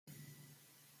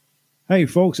Hey,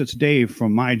 folks, it's Dave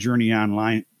from My Journey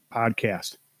Online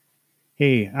podcast.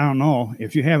 Hey, I don't know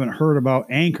if you haven't heard about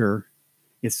Anchor,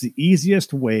 it's the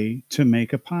easiest way to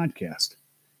make a podcast.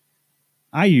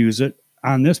 I use it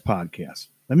on this podcast.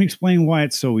 Let me explain why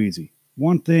it's so easy.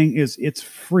 One thing is it's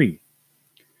free.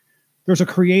 There's a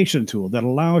creation tool that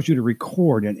allows you to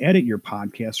record and edit your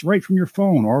podcast right from your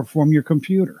phone or from your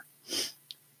computer.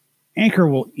 Anchor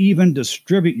will even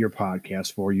distribute your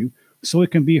podcast for you so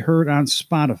it can be heard on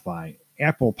Spotify,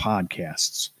 Apple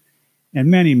Podcasts, and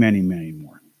many, many, many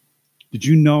more. Did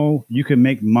you know you can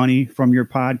make money from your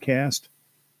podcast?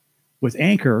 With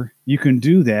Anchor, you can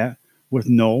do that with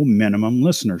no minimum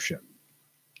listenership.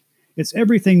 It's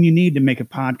everything you need to make a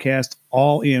podcast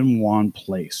all in one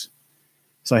place.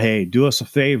 So, hey, do us a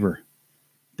favor.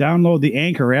 Download the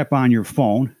Anchor app on your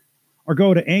phone or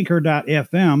go to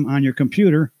anchor.fm on your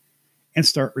computer and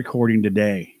start recording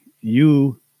today.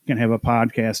 You can have a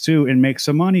podcast too and make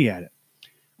some money at it.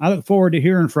 I look forward to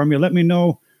hearing from you. Let me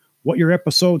know what your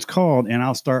episode's called, and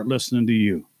I'll start listening to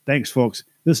you. Thanks, folks.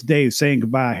 This is Dave saying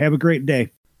goodbye. Have a great day.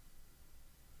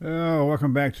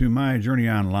 Welcome back to My Journey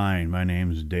Online. My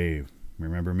name's Dave.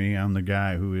 Remember me? I'm the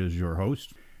guy who is your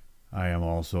host. I am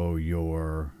also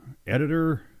your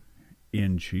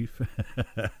editor-in-chief.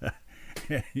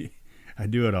 I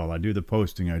do it all. I do the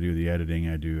posting, I do the editing,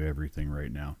 I do everything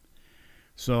right now.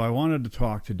 So I wanted to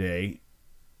talk today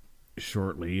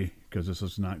shortly, because this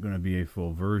is not going to be a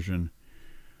full version,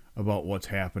 about what's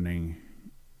happening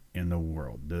in the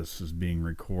world. This is being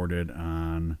recorded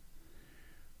on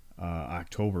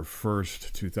October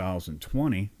 1st,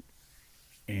 2020,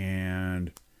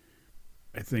 and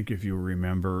I think if you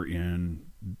remember in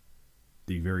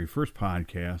the very first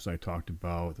podcast, I talked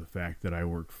about the fact that I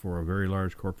worked for a very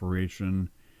large corporation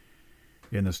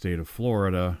in the state of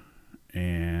Florida,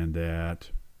 and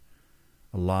that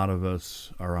a lot of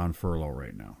us are on furlough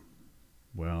right now.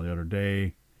 Well, the other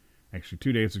day, actually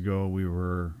 2 days ago, we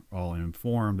were all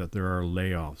informed that there are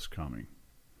layoffs coming.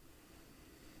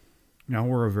 Now,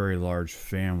 we're a very large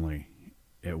family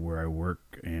at where I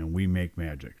work, and we make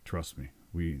magic. Trust me.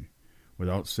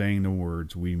 Without saying the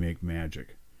words, we make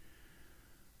magic.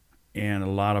 And a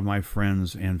lot of my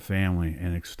friends and family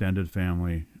and extended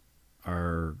family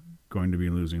are going to be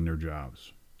losing their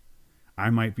jobs. I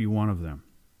might be one of them.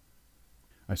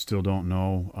 I still don't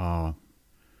know.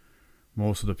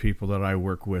 Most of the people that I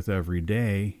work with every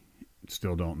day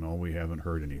still don't know. We haven't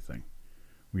heard anything.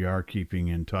 We are keeping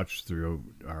in touch through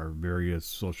our various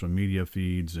social media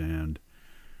feeds and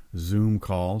Zoom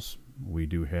calls. We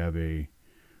do have a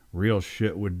Real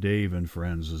Shit with Dave and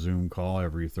Friends Zoom call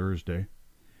every Thursday.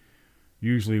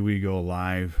 Usually we go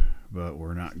live, but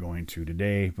we're not going to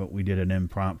today. But we did an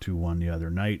impromptu one the other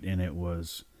night, and it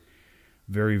was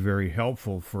very, very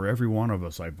helpful for every one of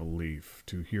us, I believe,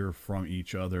 to hear from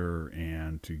each other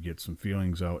and to get some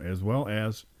feelings out, as well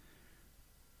as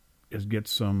get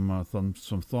some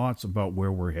thoughts about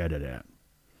where we're headed at.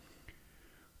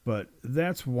 But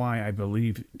that's why I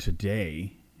believe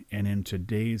today, and in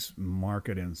today's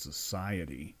market and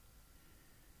society,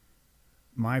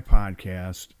 my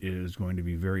podcast is going to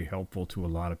be very helpful to a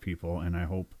lot of people, and I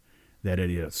hope that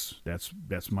it is. That's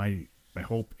my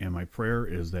hope, and my prayer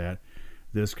is that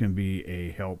this can be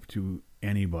a help to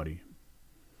anybody.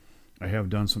 I have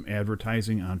done some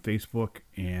advertising on Facebook,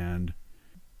 and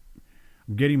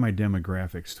I'm getting my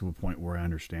demographics to a point where I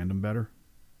understand them better.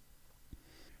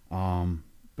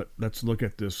 But let's look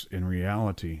at this in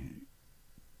reality.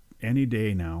 Any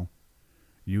day now,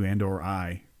 you and or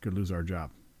I could lose our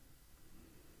job.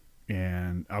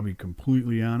 And I'll be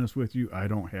completely honest with you, I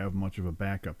don't have much of a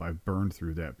backup. I've burned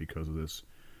through that because of this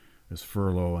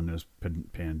furlough and this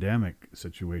pandemic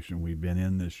situation we've been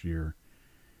in this year,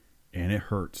 and it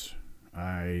hurts.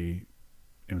 I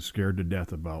am scared to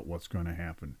death about what's going to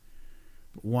happen.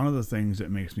 But one of the things that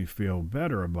makes me feel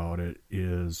better about it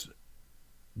is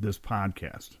this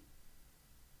podcast.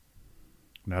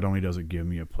 Not only does it give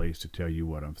me a place to tell you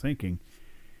what I'm thinking,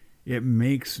 it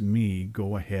makes me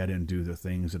go ahead and do the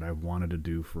things that I've wanted to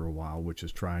do for a while, which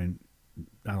is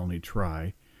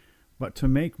but to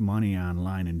make money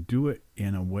online and do it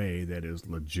in a way that is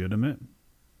legitimate,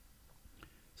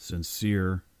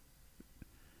 sincere,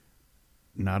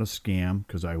 not a scam,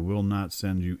 because I will not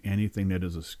send you anything that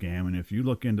is a scam. And if you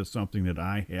look into something that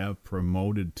I have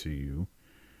promoted to you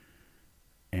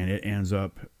and it ends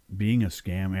up being a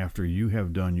scam after you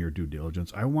have done your due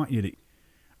diligence, I want you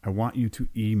to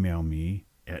email me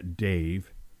at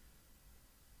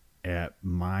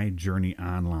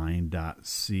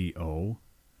dave@myjourneyonline.co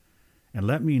and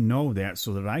let me know that,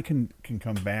 so that I can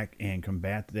come back and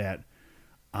combat that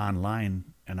online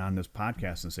and on this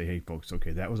podcast and say, hey, folks,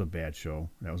 okay, that was a bad show.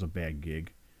 That was a bad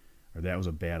gig. Or that was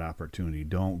a bad opportunity.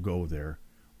 Don't go there.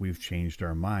 We've changed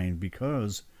our mind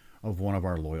because of one of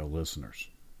our loyal listeners.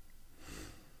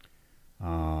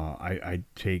 I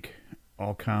take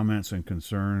all comments and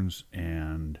concerns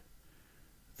and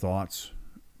thoughts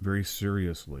very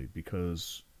seriously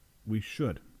because we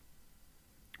should.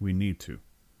 We need to.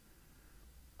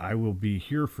 I will be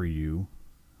here for you,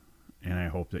 and I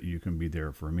hope that you can be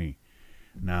there for me.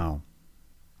 Now,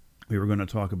 we were going to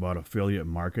talk about affiliate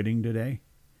marketing today,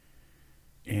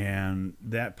 and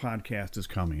that podcast is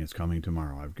coming. It's coming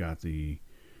tomorrow. I've got the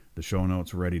show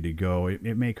notes ready to go.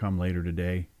 It may come later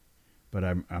today, but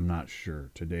I'm not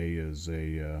sure. Today is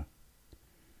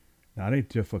not a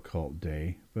difficult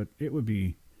day, but it would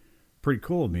be pretty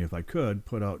cool of me if I could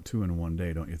put out 2 in one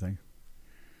day, don't you think?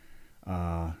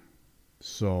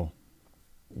 So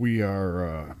we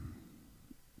are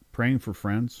praying for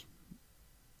friends,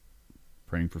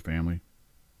 praying for family,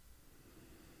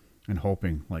 and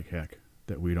hoping like heck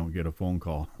that we don't get a phone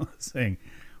call saying,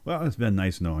 well, it's been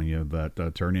nice knowing you,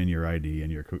 but turn in your ID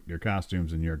and your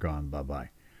costumes and you're gone.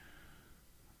 Bye-bye.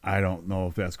 I don't know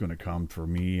if that's going to come for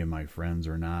me and my friends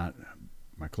or not,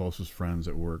 my closest friends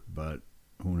at work, but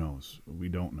who knows? We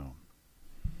don't know.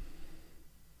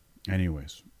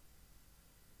 Anyways,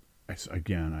 I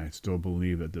still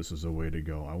believe that this is a way to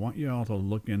go. I want you all to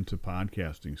look into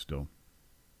podcasting still.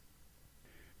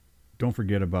 Don't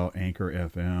forget about Anchor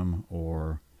FM,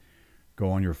 or go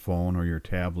on your phone or your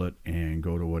tablet and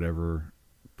go to whatever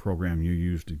program you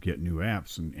use to get new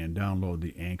apps and download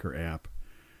the Anchor app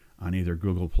on either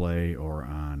Google Play or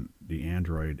on the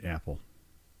Android Apple.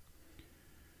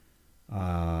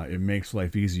 It makes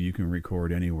life easy. You can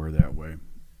record anywhere that way.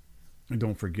 And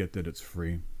don't forget that it's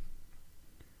free.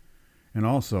 And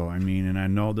also, and I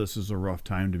know this is a rough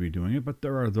time to be doing it, but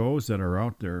there are those that are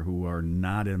out there who are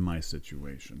not in my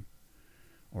situation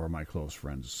or my close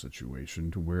friend's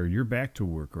situation, to where you're back to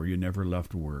work or you never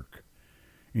left work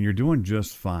and you're doing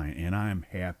just fine. And I'm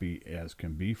happy as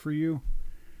can be for you.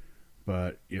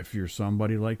 But if you're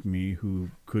somebody like me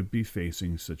who could be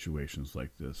facing situations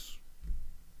like this,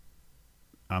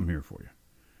 I'm here for you.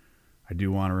 I do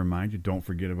want to remind you, don't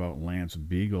forget about Lance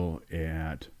Beagle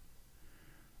at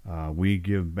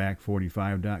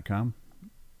WeGiveBack45.com.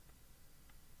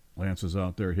 Lance is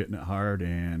out there hitting it hard,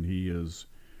 and he is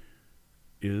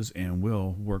and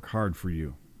will work hard for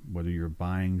you. Whether you're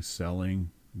buying,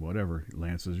 selling, whatever,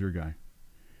 Lance is your guy.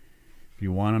 If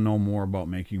you want to know more about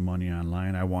making money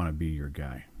online, I want to be your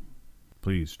guy.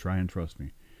 Please try and trust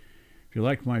me. If you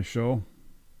like my show,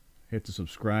 hit the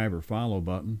subscribe or follow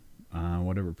button on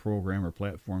whatever program or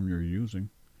platform you're using.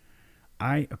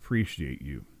 I appreciate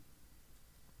you.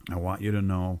 I want you to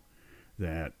know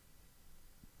that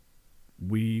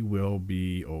we will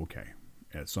be okay.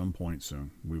 At some point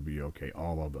soon, we'll be okay.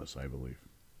 All of us, I believe.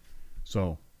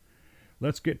 So,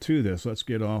 let's get to this. Let's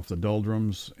get off the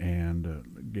doldrums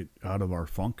and get out of our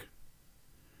funk,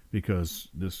 because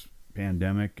this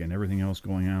pandemic and everything else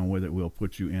going on with it will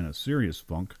put you in a serious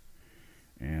funk,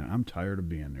 and I'm tired of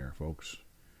being there, folks.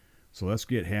 So let's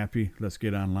get happy. Let's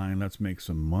get online. Let's make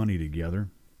some money together.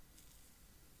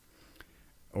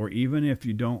 Or even if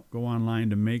you don't go online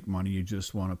to make money, you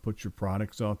just want to put your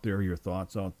products out there, your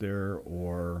thoughts out there,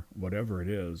 or whatever it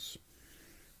is,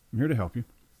 I'm here to help you.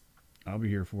 I'll be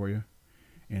here for you.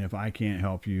 And if I can't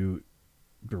help you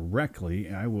directly,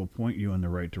 I will point you in the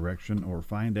right direction, or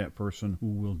find that person who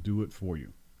will do it for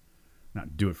you.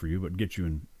 Not do it for you, but get you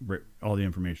in all the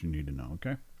information you need to know,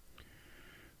 okay?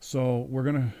 So we're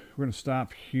gonna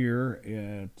stop here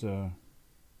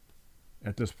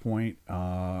at this point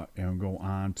and go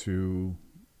on to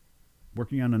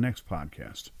working on the next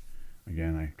podcast.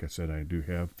 Again, like I said, I do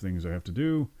have things I have to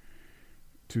do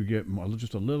to get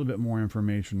just a little bit more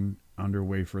information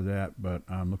underway for that, but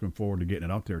I'm looking forward to getting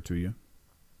it out there to you.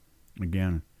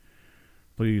 Again,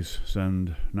 please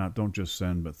don't just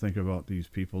send, but think about these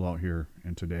people out here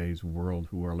in today's world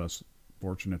who are less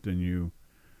fortunate than you,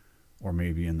 or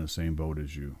maybe in the same boat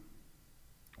as you,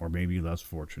 or maybe less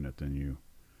fortunate than you.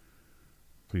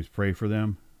 Please pray for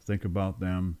them. Think about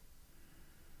them.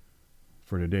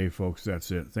 For today, folks,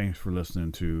 that's it. Thanks for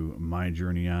listening to My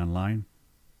Journey Online.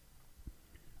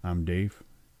 I'm Dave,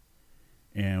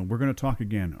 and we're going to talk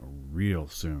again real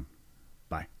soon.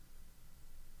 Bye.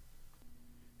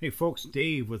 Hey, folks,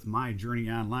 Dave with My Journey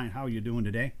Online. How are you doing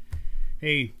today?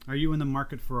 Hey, are you in the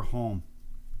market for a home?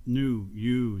 New,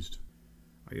 used?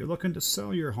 Are you looking to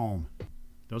sell your home?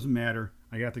 Doesn't matter.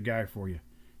 I got the guy for you.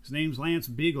 His name's Lance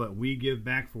Beagle at We Give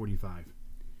Back 45.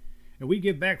 At We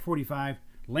Give Back 45,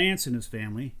 Lance and his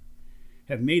family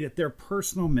have made it their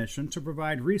personal mission to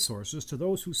provide resources to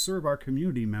those who serve our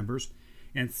community members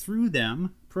and through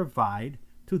them provide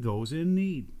to those in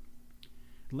need.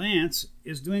 Lance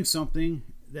is doing something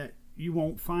that you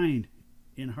won't find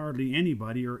in hardly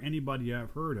anybody or anybody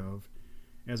I've heard of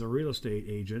as a real estate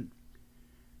agent.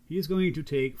 He's going to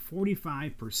take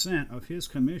 45% of his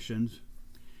commissions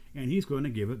and he's going to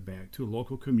give it back to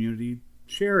local community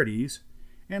charities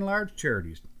and large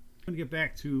charities. I'm going to get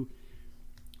back to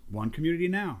one community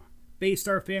now.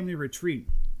 Baystar Family Retreat.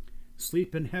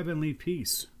 Sleep in Heavenly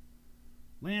Peace.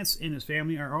 Lance and his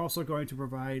family are also going to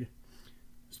provide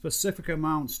specific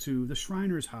amounts to the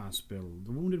Shriners Hospital,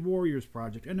 the Wounded Warriors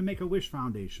Project, and the Make-A-Wish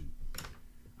Foundation.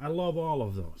 I love all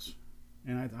of those,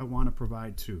 and I want to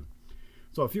provide too.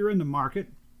 So if you're in the market,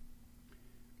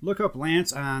 look up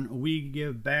Lance on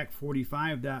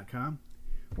WeGiveBack45.com,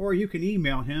 or you can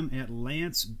email him at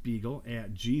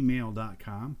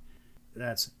lancebeagle@gmail.com.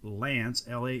 That's Lance,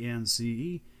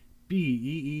 LANCE,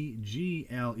 BEEGLE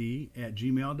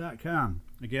 @gmail.com.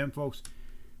 Again, folks,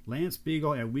 Lance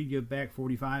Beagle at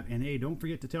WeGiveBack45. And hey, don't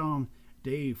forget to tell him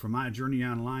Dave from My Journey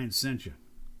Online sent you.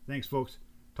 Thanks, folks.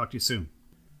 Talk to you soon.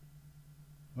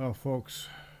 Well, folks,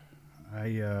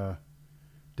 I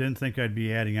didn't think I'd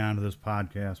be adding on to this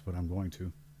podcast, but I'm going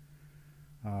to.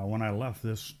 When I left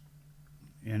this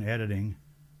in editing,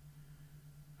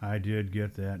 I did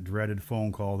get that dreaded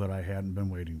phone call that I hadn't been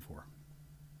waiting for.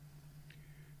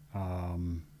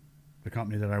 The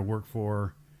company that I work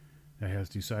for has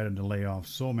decided to lay off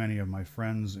so many of my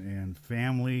friends and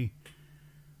family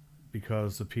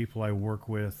because the people I work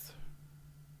with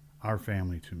are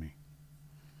family to me.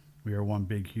 We are one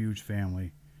big, huge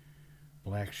family.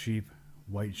 Black sheep,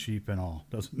 white sheep, and all.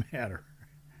 Doesn't matter.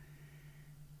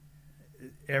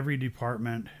 Every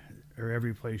department or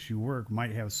every place you work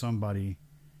might have somebody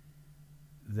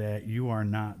that you are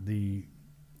not the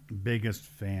biggest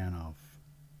fan of.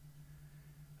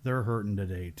 They're hurting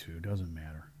today too. Doesn't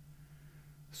matter.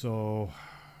 So,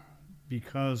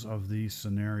 because of these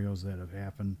scenarios that have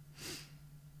happened,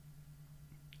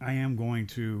 I am going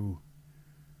to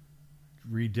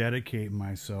rededicate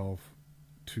myself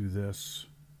to this.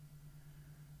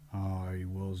 I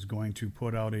was going to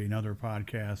put out another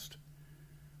podcast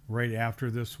right after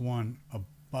this one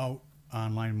about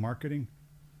online marketing.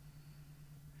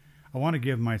 I want to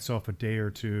give myself a day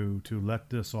or two to let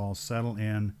this all settle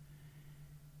in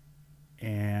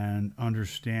and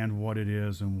understand what it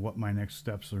is and what my next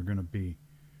steps are going to be.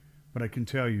 But I can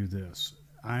tell you this,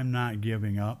 I'm not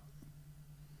giving up.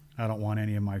 I don't want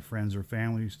any of my friends or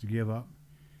families to give up.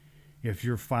 If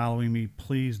you're following me,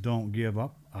 please don't give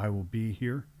up. I will be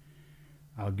here.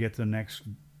 I'll get the next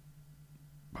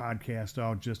podcast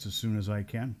out just as soon as I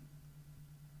can.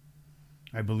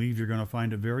 I believe you're going to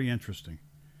find it very interesting.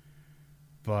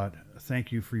 But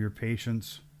thank you for your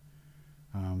patience.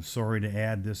 I'm sorry to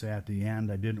add this at the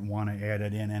end. I didn't want to add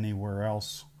it in anywhere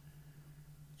else,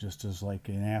 just as like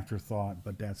an afterthought,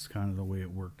 but that's kind of the way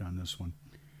it worked on this one.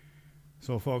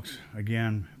 So, folks,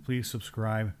 again, please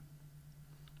subscribe.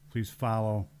 Please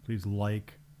follow. Please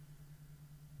like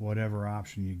whatever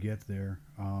option you get there.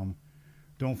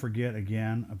 Don't forget,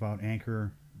 again, about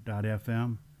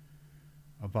Anchor.fm,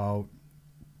 about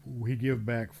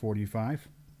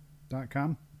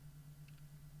WeGiveBack45.com.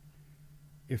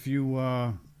 If you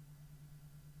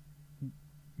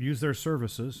use their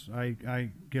services,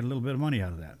 I get a little bit of money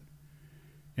out of that.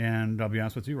 And I'll be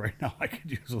honest with you, right now I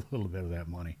could use a little bit of that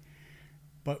money.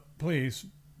 But please,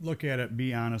 look at it,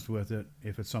 be honest with it.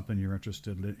 If it's something you're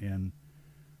interested in,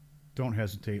 don't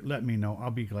hesitate. Let me know. I'll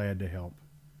be glad to help.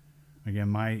 Again,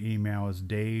 my email is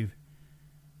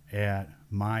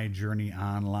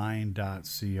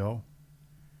dave@myjourneyonline.co.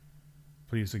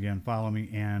 Please, again, follow me,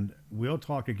 and we'll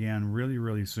talk again really,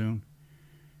 really soon.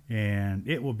 And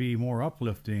it will be more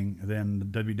uplifting than the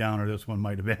Debbie Downer this one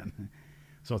might have been.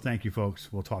 So thank you,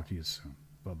 folks. We'll talk to you soon.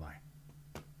 Bye-bye.